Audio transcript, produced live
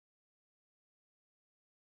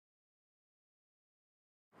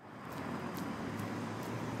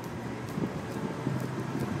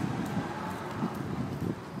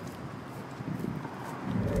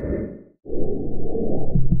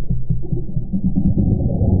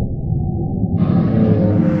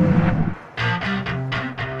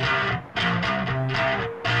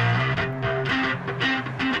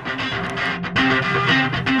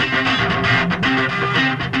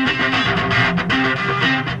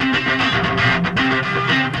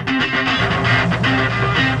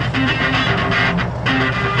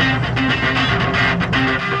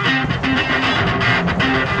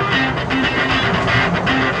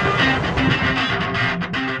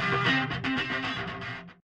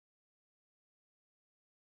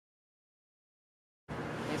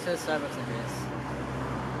to the Starbucks, Andres.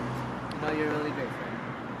 You know you're a really great friend.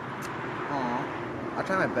 Aw, I'll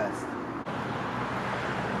try my best.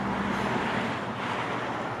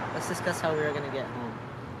 Let's discuss how we are gonna get home.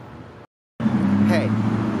 Hey,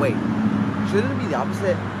 wait. Shouldn't it be the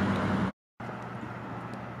opposite?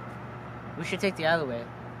 We should take the alleyway.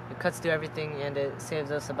 It cuts through everything and it saves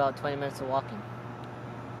us about 20 minutes of walking.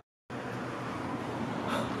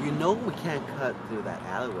 You know we can't cut through that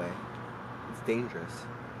alleyway. It's dangerous.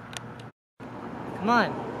 Come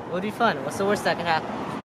on, it would be fun. What's the worst that could happen?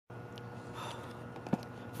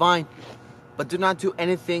 Fine, but do not do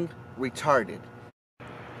anything retarded.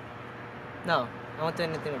 No, I won't do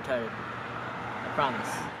anything retarded. I promise.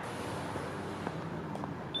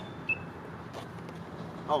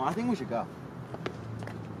 Oh, I think we should go.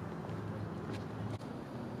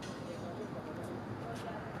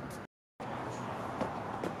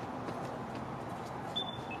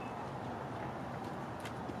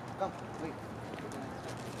 Come, wait.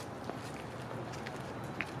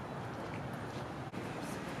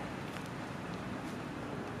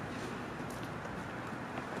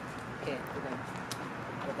 Okay, we're done.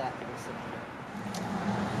 With that, we'll sit here.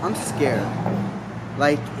 I'm scared.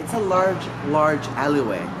 Like, it's a large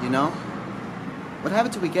alleyway, you know? What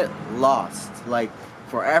happens if we get lost, like,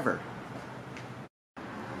 forever?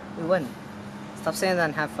 We wouldn't. Stop saying that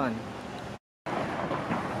and have fun.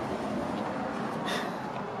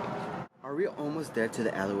 Are we almost there to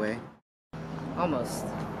the alleyway? Almost.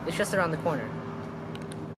 It's just around the corner.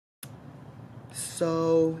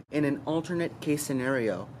 So, in an alternate case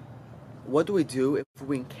scenario, what do we do if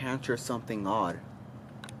we encounter something odd?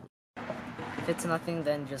 If it's nothing,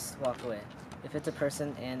 then just walk away. If it's a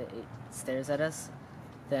person and it stares at us,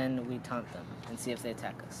 then we taunt them and see if they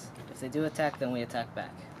attack us. If they do attack, then we attack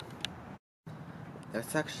back.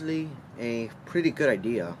 That's actually a pretty good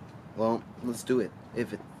idea. Well, let's do it.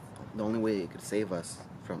 If it's the only way it could save us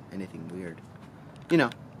from anything weird. You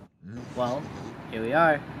know. Well, here we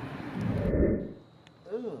are.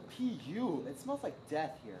 Ugh, PU. It smells like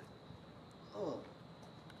death here. Ugh.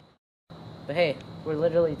 But hey, we're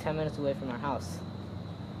literally 10 minutes away from our house.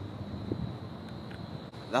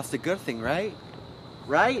 That's the good thing, right?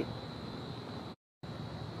 Right?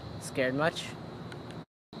 Scared much?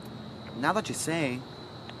 Now that you're saying,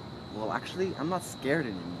 well, actually, I'm not scared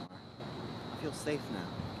anymore. I feel safe now.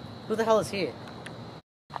 Who the hell is he?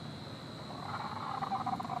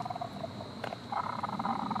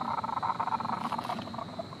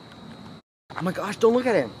 Oh my gosh, don't look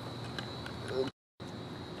at him!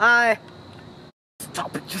 Hi!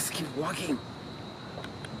 Stop it, just keep walking.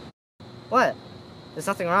 What? There's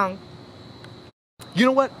nothing wrong. You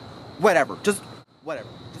know what? Whatever, just whatever.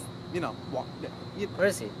 Just, you know, walk. Where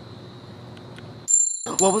is he?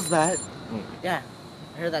 What was that? Yeah,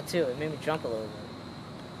 I heard that too. It made me jump a little bit.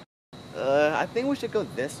 I think we should go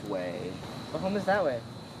this way. But home is that way.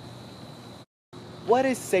 What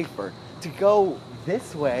is safer? To go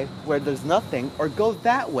this way, where there's nothing, or go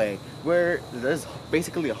that way, where there's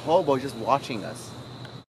basically a hobo just watching us?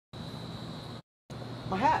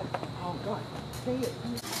 My hat! Oh god, dang it.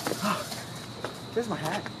 There's my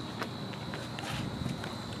hat.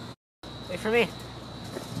 Wait for me.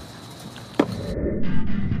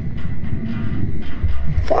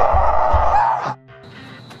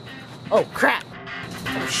 Oh crap!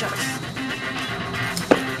 Oh shucks.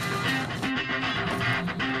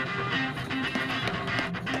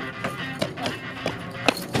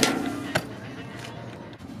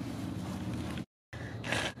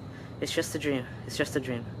 It's just a dream. It's just a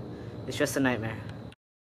dream. It's just a nightmare.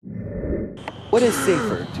 What is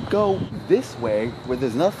safer? To go this way, where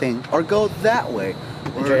there's nothing, or go that way,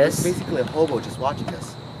 where Andres? there's basically a hobo just watching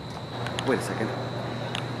us? Wait a second.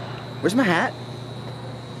 Where's my hat?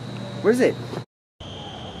 Where's it?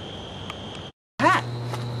 Hat!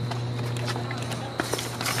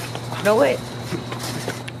 No, wait.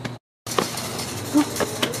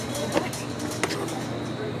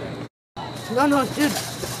 No, dude.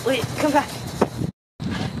 Wait, come back.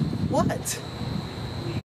 What?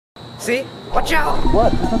 See? Watch out!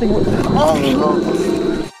 What? There's nothing. Oh!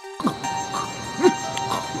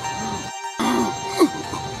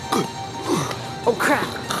 Oh crap!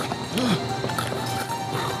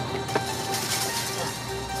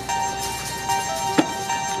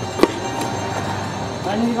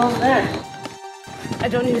 I need to go over there. I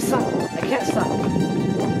don't need to stop. I can't stop.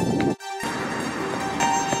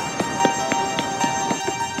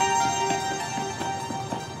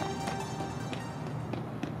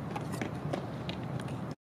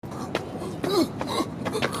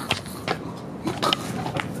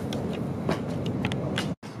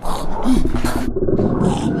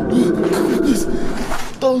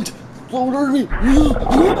 Don't hurt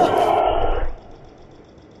me.